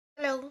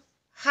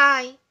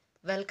Hi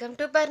welcome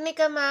to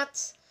Parnika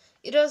maths.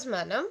 ఈరోజు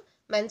మనం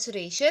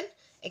mensuration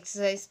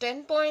exercise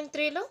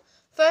 10.3లో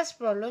first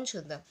problem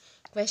చూద్దాం.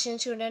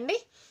 క్వశ్చన్ చూడండి.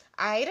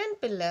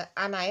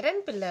 An iron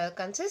pillar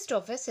consists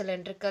of a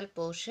cylindrical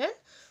portion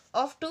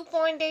of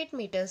 2.8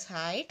 meters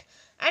height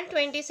and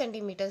 20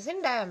 centimeters in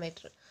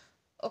diameter.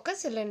 ఒక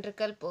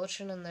cylindrical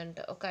portion ఉందంట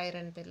ఒక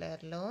iron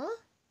పిల్లర్లో.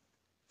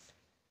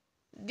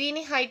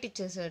 దీని height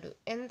ఇచ్చేసాడు.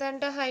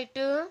 ఎంతంట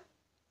height?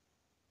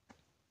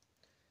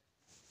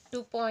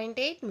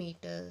 2.8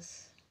 meters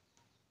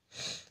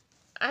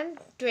and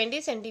 20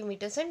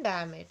 centimeters in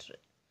diameter.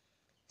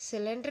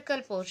 Cylindrical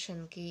portion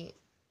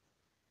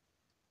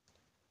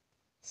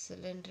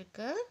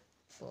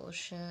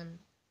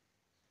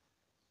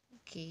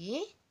ki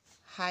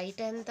height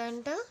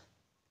entanta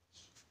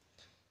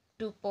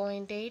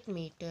 2.8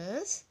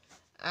 meters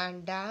and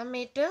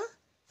diameter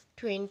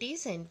 20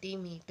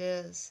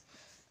 centimeters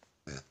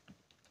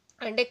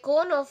and a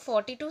cone of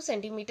 42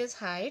 centimeters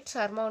height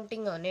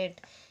surmounting on it.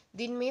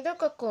 దీని మీద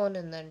ఒక cone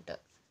ఉందంట.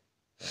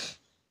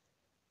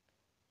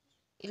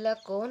 ఇలా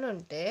కోన్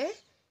ఉంటే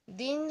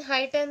దీని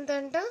హైట్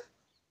ఎంతంట?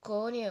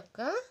 కోన్ యొక్క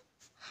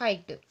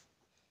హైట్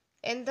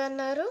ఎంత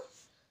అన్నారు?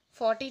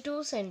 42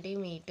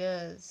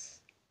 centimeters.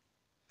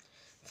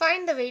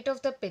 Find the weight of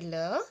the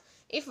pillar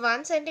if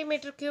 1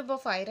 centimeter cube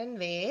of iron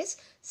weighs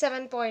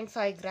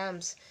 7.5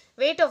 grams.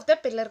 Weight of the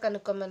pillar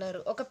కనుక్కోమన్నారు.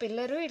 ఒక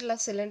పిల్లరు ఇట్లా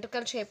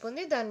సిలిండ్రికల్ షేప్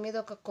ఉంది, దాని మీద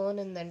ఒక కోన్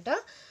ఉందంట.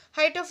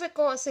 హైట్ ఆఫ్ ఎ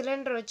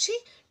సిలిండర్ వచ్చి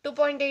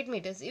 2.8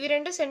 meters. ఇవి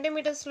రెండు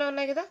సెంటీమీటర్స్లో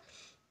ఉన్నాయి కదా,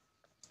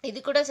 ఇది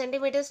కూడా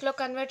సెంటీమీటర్స్లో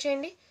కన్వర్ట్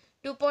చేయండి.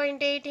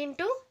 2.8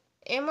 ఇంటూ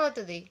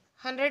ఏమవుతుంది?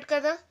 100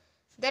 కదా.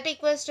 దట్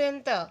ఈక్వల్స్ టు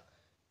ఎంత?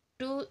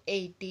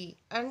 280.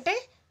 అంటే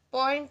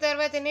పాయింట్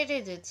తర్వాత ఎన్ని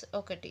డిజిట్స్?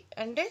 ఒకటి.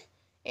 అంటే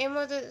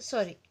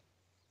ఏమవుతుంది?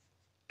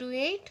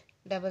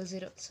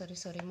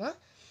 2800 మా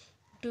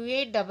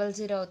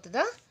 2800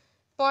 అవుతుందా?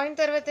 పాయింట్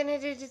తర్వాత ఎన్ని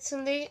డిజిట్స్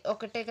ఉంది?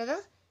 ఒకటే కదా.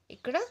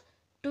 ఇక్కడ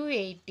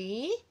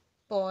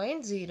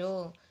 280.0.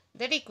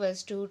 That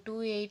equals to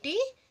 280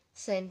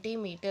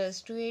 centimeters.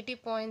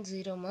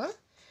 280.0 మా.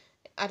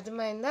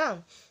 అర్థమైందా?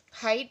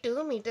 హైట్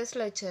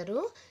మీటర్స్లో ఇచ్చారు,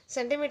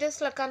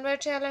 సెంటీమీటర్స్లో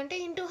కన్వర్ట్ చేయాలంటే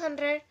ఇంటూ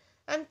 100.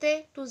 అంతే.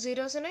 2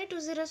 zeros ఉన్నాయి, 2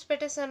 zeros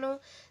పెట్టేశాను.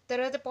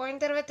 తర్వాత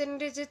పాయింట్ తర్వాత ఎన్ని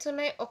డిజిట్స్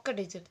ఉన్నాయి? ఒక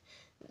డిజిట్.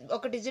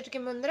 ఒక డిజిట్కి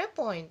ముందర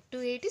పాయింట్.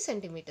 280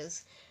 centimeters.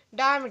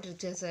 డయామీటర్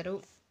ఇచ్చేసారు,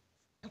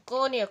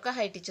 కోన్ యొక్క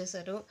హైట్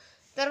ఇచ్చేసారు.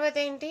 తర్వాత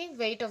ఏంటి?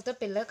 Weight of the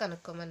pillar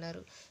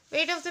కనుక్కోమన్నారు.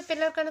 Weight of the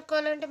pillar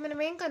కనుక్కోవాలంటే మనం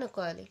ఏం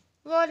కనుక్కోవాలి?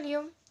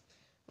 Volume.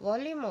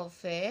 Volume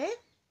of A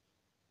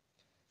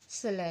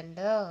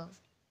cylinder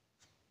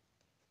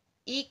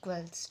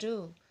equals to,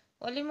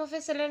 volume of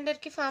A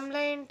సిలిండర్కి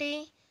formula ఏంటి?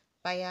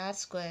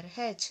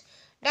 πr²h.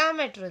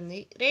 డయామీటర్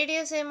ఉంది,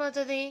 రేడియస్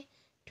ఏమవుతుంది?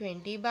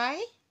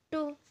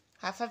 20/2,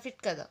 హాఫ్ ఆఫ్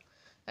ఇట్ కదా,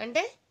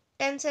 అంటే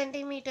 10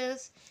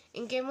 centimeters.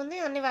 ఇంకేముంది?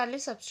 అన్ని వాల్యూ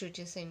సబ్స్టిట్యూట్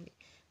చేసేయండి.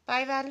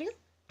 పై value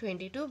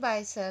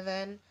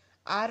 22/7,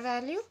 are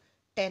value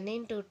 10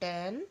 into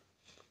 10.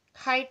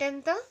 Height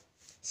ఎంత?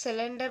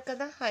 సిలిండర్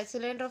కదా,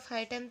 సిలిండర్ ఆఫ్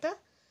హైట్ ఎంత?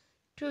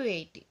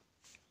 280.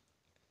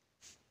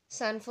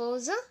 Sun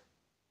force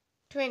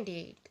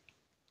 28.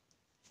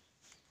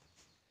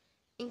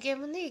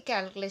 ఇంకేముంది? ఈ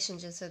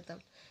క్యాల్కులేషన్ చేసేద్దాం.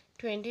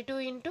 22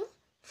 into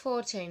 4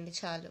 చేయండి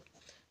చాలు.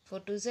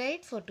 4 2s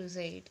 8, 4 2s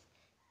 8,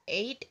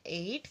 8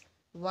 8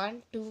 1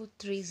 2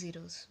 3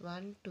 zeros,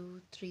 1 2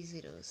 3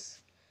 zeros.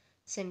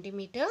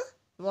 Centimetre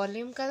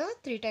volume కదా,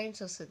 3 times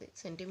వస్తుంది,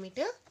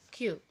 సెంటీమీటర్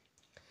క్యూబ్.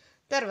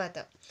 తర్వాత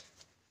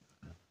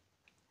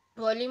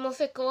వాల్యూమ్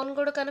ఆఫ్ ఏ కోన్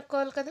కూడా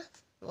కనుక్కోవాలి కదా.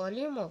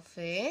 Volume of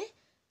A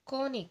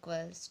cone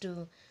equals to,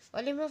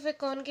 volume of A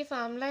కోన్కి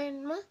formula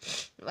ఏంటమ్మా?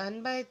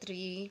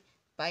 1/3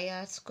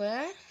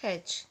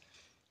 πr²h.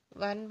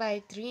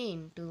 1/3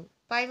 into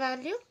pi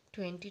value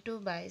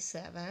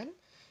 22/7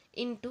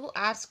 into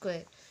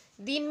r².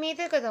 దీని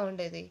మీదే కదా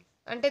ఉండేది,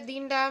 అంటే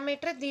దీని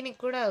డయామీటర్ దీనికి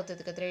కూడా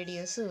అవుతుంది కదా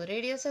రేడియస్.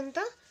 రేడియస్ ఎంత?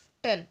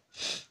 10.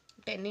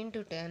 10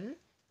 into 10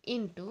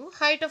 into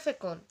height of a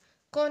cone.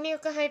 Cone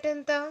యొక్క హైట్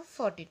ఎంత?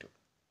 42.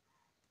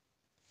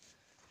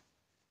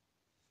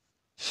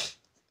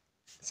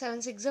 7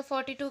 6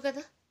 42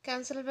 కదా,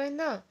 క్యాన్సిల్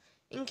పోయిందా?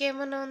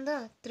 ఇంకేమన్నా ఉందా?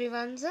 3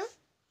 1s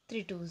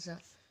 3 2s,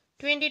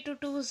 22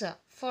 2s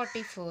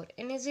 44.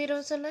 ఎన్ని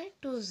జీరోస్ ఉన్నాయి?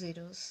 2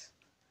 zeros.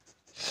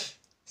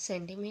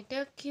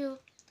 Centimetre cube.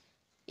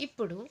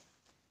 ఇప్పుడు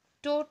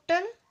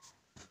total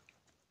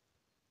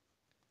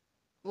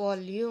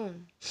volume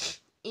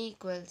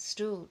equals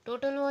to,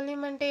 total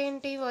volume అంటే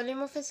ఏంటి?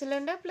 Volume of a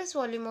cylinder plus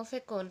volume of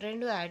a cone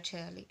రెండు యాడ్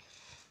చేయాలి.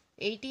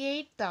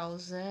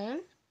 88,000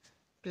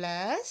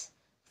 ప్లస్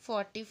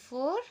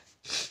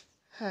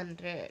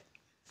 4400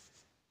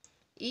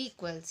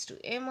 ఈక్వల్స్ టు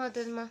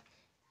ఏమవుతుంది మా?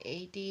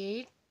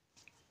 88.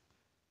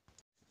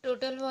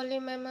 టోటల్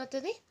వాల్యూమ్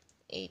ఏమవుతుంది?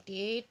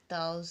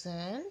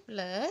 88,000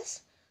 ప్లస్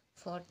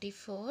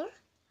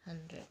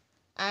 4400.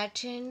 యాడ్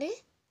చేయండి.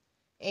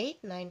 8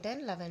 9 10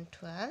 11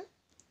 12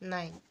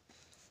 9.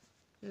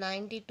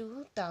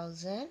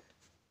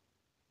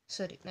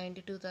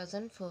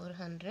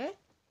 92,400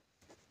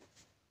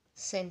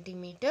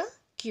 సెంటీమీటర్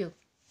క్యూబ్.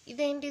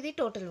 ఇదేంటిది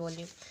టోటల్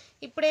వాల్యూమ్.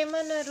 ఇప్పుడు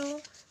ఏమన్నారు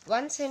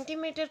 1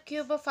 centimetre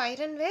cube of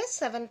iron ways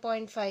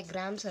 7.5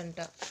 grams అంట.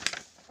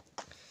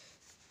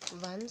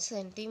 1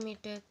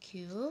 centimeter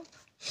cube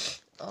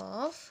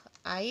of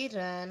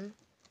iron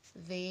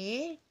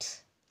weighs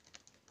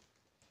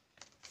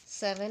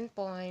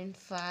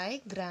 7.5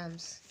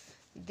 grams.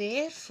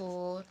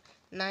 Therefore,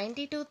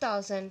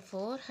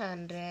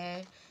 92,400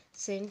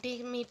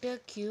 centimeter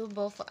cube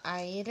of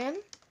iron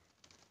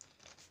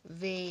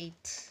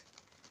weight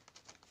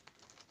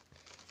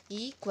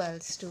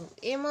equals to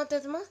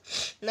ఏమవుతుందమ్మా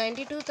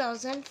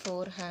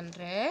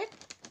 92,400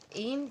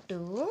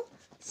 into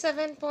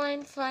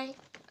 7.5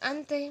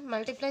 అంతే.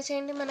 Multiply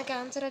చేయండి, మనకి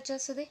ఆన్సర్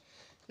వచ్చేస్తుంది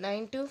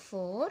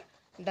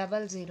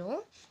 92400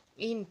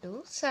 into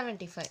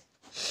 75.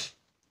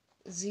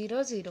 0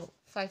 0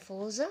 5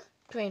 4s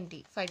 20,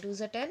 5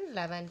 2s 10,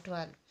 11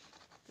 12,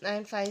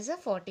 9 5s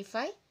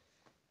 45,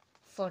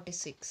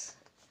 46.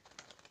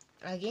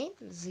 Again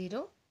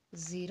 0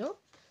 0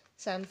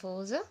 7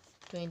 4s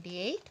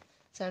 28,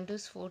 7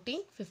 2s 14,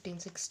 15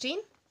 16,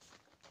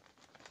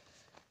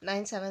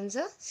 9 7s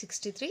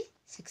 63,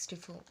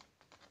 64.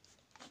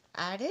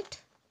 Add it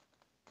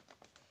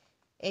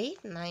 8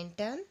 9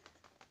 10,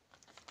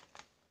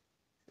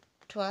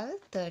 12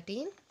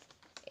 13,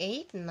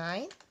 8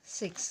 9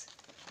 6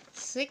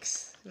 6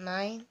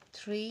 9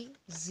 3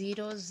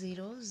 0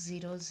 0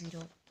 0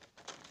 0.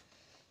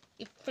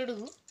 ఇప్పుడు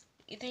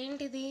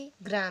ఇదేంటిది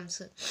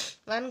grams.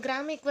 1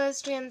 gram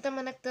equals to ఎంత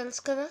మనకు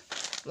తెలుసు కదా.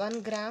 1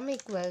 gram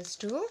equals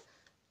to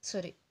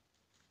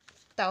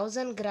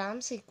 1000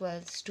 grams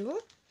equals to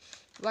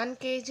 1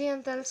 kg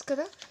అని తెలుసు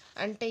కదా.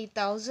 అంటే ఈ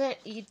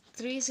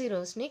 3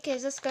 zeros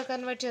కేజెస్గా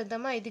కన్వర్ట్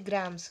చేద్దామా. ఇది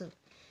గ్రామ్స్.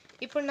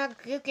 ఇప్పుడు నాకు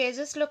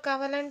కేజెస్లో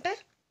కావాలంటే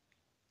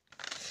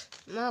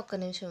ఒక్క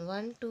నిమిషం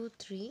 1 2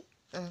 3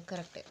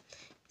 కరెక్టే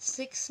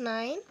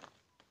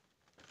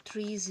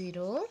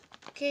 6930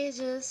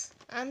 kgs.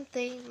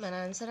 అంతే, మన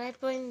ఆన్సర్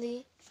అయిపోయింది.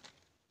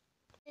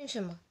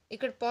 నిమిషమ్మా,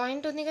 ఇక్కడ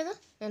పాయింట్ ఉంది కదా,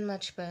 నేను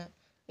మర్చిపోయాను.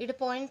 ఇక్కడ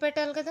పాయింట్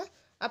పెట్టాలి కదా.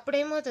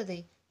 అప్పుడేమవుతుంది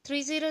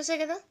 3 zeros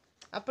కదా.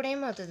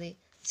 అప్పుడేమవుతుంది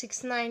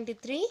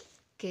 693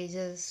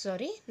 kgs.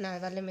 సారీ, నా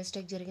వల్ల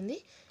మిస్టేక్ జరిగింది.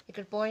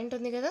 ఇక్కడ పాయింట్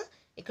ఉంది కదా,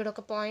 ఇక్కడ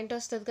ఒక పాయింట్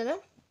వస్తుంది కదా,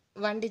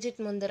 1 digit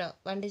ముందర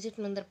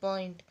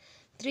point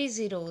 3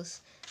 zeros.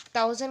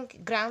 1000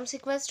 grams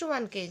equals to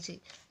 1 kg.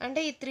 అంటే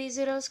ఈ 3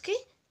 zerosకి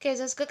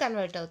కేజెస్గా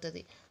కన్వర్ట్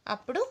అవుతుంది.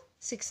 అప్పుడు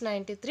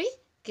 693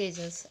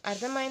 kgs.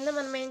 అర్థమైందా.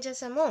 మనం ఏం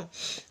చేసాము,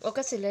 ఒక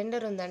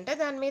సిలిండర్ ఉందంటే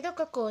దాని మీద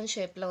ఒక కోన్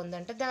షేప్లో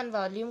ఉందంటే దాని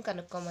volume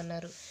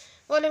కనుక్కోమన్నారు.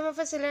 Volume of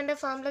a cylinder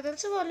formula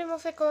తెలుసు, volume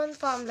of a cone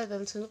formula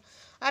తెలుసు.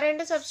 ఆ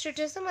రెండు సబ్స్టిట్యూట్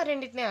చేస్తాం, ఆ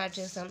రెండింటిని యాడ్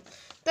చేస్తాం.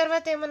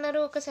 తర్వాత ఏమన్నారు,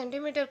 1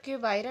 సెంటీమీటర్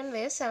క్యూబ్ ఐరన్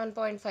వేస్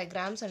 7.5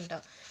 grams అంట.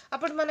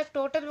 అప్పుడు మనకు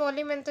టోటల్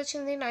వాల్యూమ్ ఎంత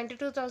వచ్చింది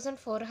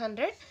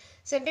 92,400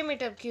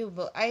 సెంటీమీటర్ క్యూబ్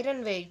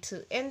ఐరన్ వెయిట్స్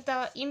ఎంత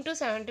ఇంటూ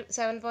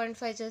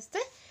 7.5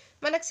 చేస్తే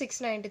మనకు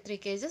 693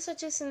 kgs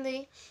వచ్చేసింది.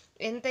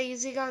 ఎంత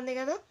ఈజీగా ఉంది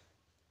కదా.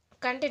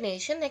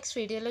 కంటిన్యూషన్ నెక్స్ట్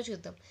వీడియోలో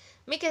చూద్దాం.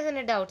 మీకు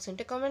ఏదైనా డౌట్స్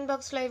ఉంటే కామెంట్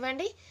బాక్స్లో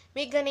ఇవ్వండి.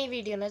 మీకు కానీ ఈ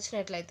వీడియో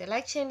నచ్చినట్లయితే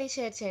లైక్ చేయండి,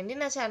 షేర్ చేయండి,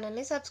 నా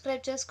ఛానల్ని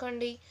సబ్స్క్రైబ్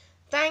చేసుకోండి.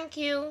 Thank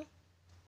you.